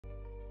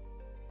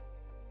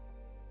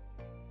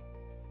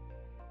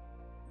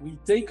we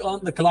take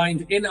on the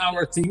client in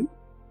our team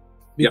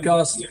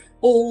because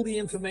all the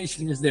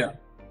information is there.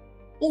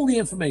 All the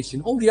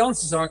information, all the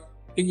answers are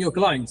in your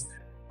client.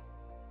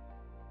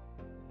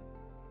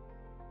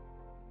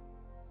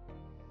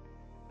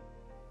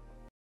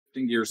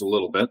 Shifting gears a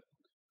little bit.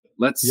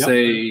 Let's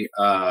say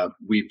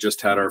we've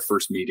just had our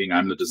first meeting.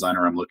 I'm the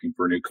designer. I'm looking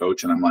for a new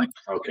coach. And I'm like,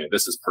 okay,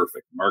 this is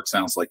perfect. Marc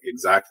sounds like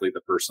exactly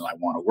the person I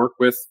want to work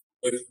with.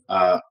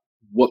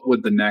 What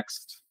would the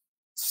next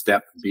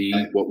step be?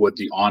 What would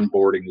the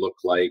onboarding look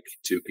like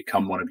to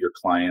become one of your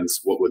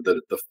clients? What would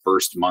the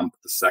first month,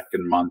 the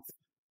second month,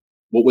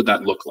 what would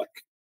that look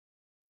like?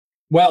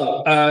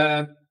 Well,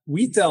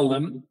 we tell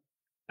them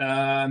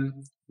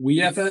we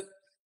have a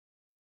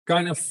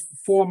kind of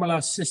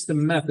formula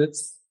system method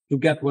to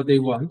get what they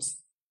want,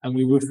 and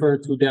we refer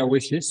to their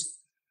wishes.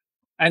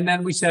 And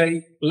then we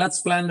say,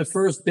 let's plan the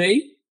first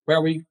day where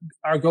we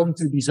are going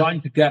to design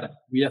together.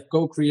 We have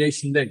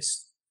co-creation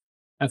days.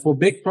 And for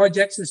big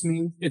projects,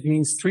 it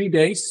means 3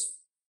 days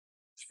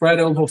spread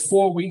over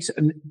 4 weeks.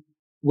 And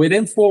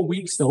within 4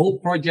 weeks, the whole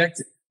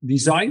project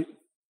design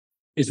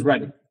is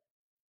ready,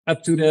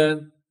 up to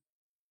the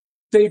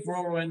tape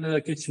roller and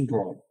the kitchen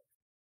drawer.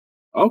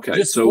 Okay.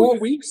 Just 4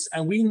 weeks,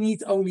 and we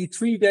need only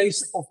 3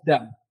 days of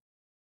them.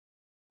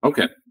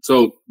 Okay.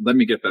 So let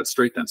me get that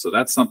straight then. So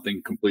that's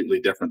something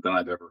completely different than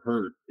I've ever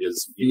heard.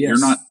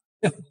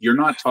 You're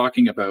not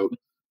talking about,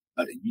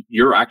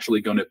 you're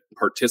actually going to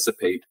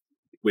participate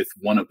with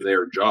one of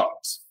their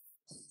jobs.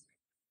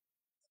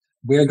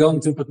 We're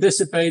going to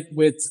participate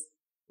with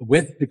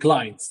the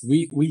client.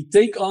 We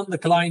take on the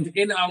client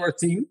in our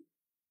team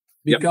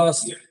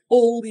because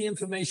all the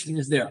information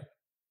is there.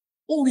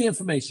 All the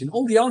information,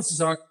 all the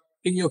answers are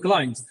in your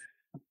client.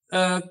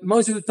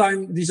 Most of the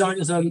time,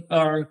 designers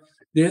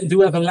they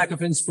do have a lack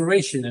of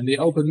inspiration, and they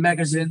open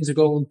magazines or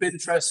go on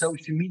Pinterest,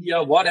 social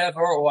media,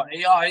 whatever, or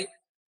AI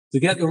to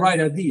get the right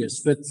ideas.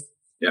 But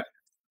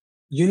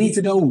you need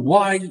to know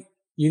why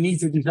you need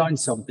to design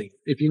something.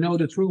 If you know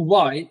the true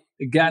why,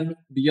 again,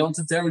 beyond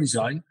interior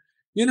design,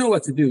 you know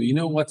what to do, you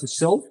know what to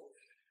solve.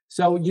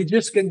 So you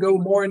just can go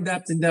more in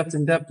depth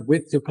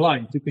with your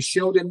client. You can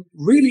show them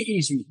really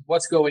easy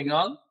what's going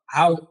on,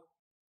 how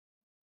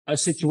a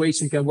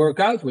situation can work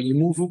out when you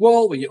move a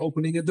wall, when you're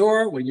opening a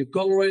door, when you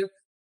color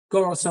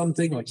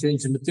something or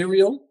change the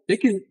material.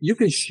 You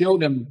can show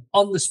them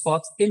on the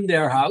spot in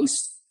their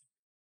house,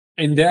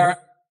 in their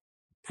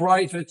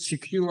private,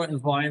 secure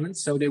environment,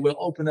 so they will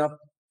open up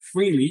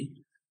freely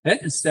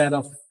instead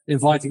of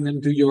inviting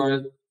them to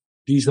your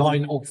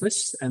design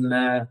office and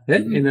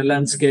in a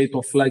landscape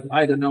of like,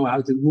 I don't know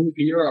how to move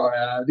here, or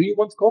do you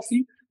want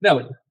coffee?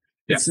 No,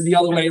 it's the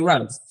other way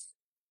around.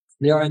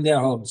 They are in their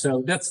home,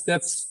 so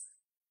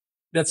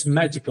that's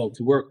magical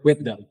to work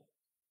with them.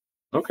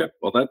 Okay,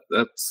 well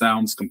that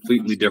sounds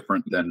completely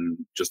different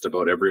than just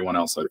about everyone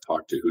else I've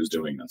talked to who's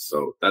doing this.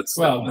 So that's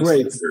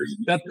great.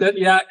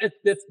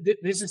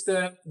 This is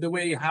the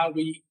way how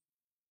we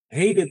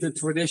hated the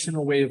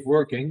traditional way of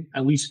working,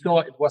 and we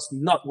saw it was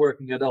not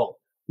working at all.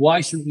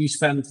 Why should we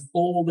spend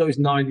all those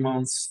 9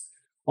 months,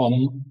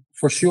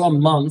 for sure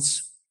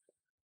months,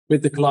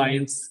 with the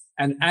clients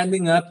and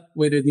ending up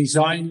with a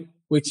design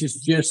which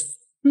is just,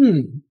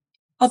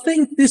 I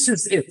think this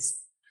is it.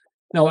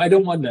 No, I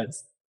don't want that.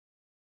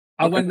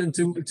 I want them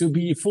to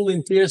be full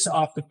in tears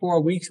after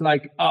 4 weeks,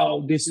 like,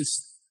 oh, this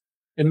is,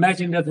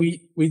 imagine that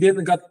we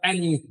didn't got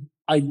any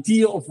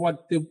idea of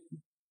what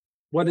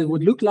it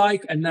would look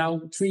like. And now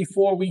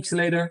 3-4 weeks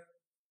later,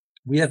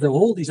 we have the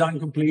whole design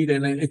complete.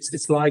 And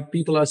it's like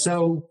people are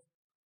so,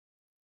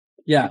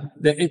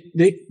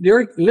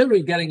 they're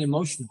literally getting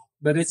emotional,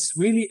 but it's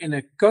really in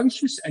a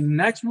conscious and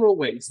natural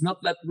way. It's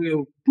not that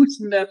we're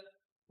pushing that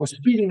or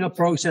speeding up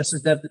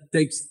processes that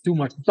takes too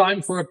much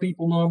time for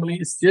people normally.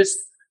 It's just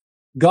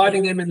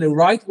guiding them in the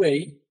right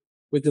way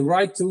with the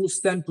right tools,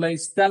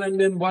 templates, telling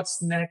them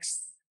what's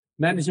next,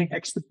 managing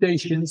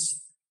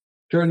expectations,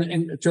 turn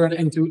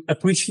into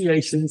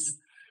appreciations,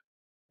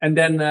 and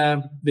then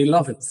they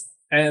love it.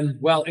 And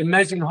well,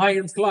 imagine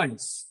high-end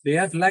clients. They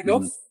have lack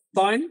of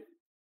time,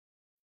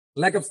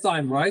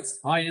 right?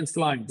 High-end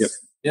clients. Yep.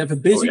 They have a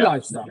busy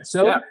lifestyle.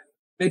 So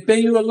they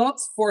pay you a lot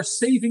for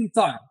saving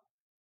time.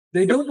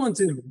 They don't want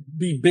to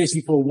be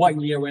busy for 1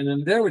 year in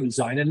interior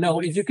design. And no,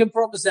 if you can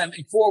promise them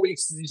in 4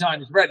 weeks the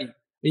design is ready, and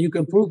you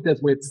can prove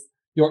that with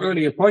your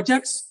earlier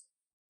projects,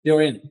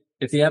 they're in.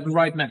 If they have the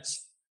right match,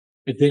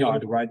 if they are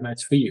the right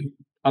match for you.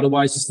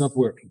 Otherwise, it's not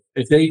working.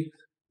 If they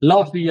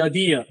love the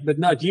idea, but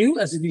not you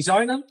as a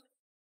designer,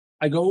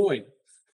 I go away.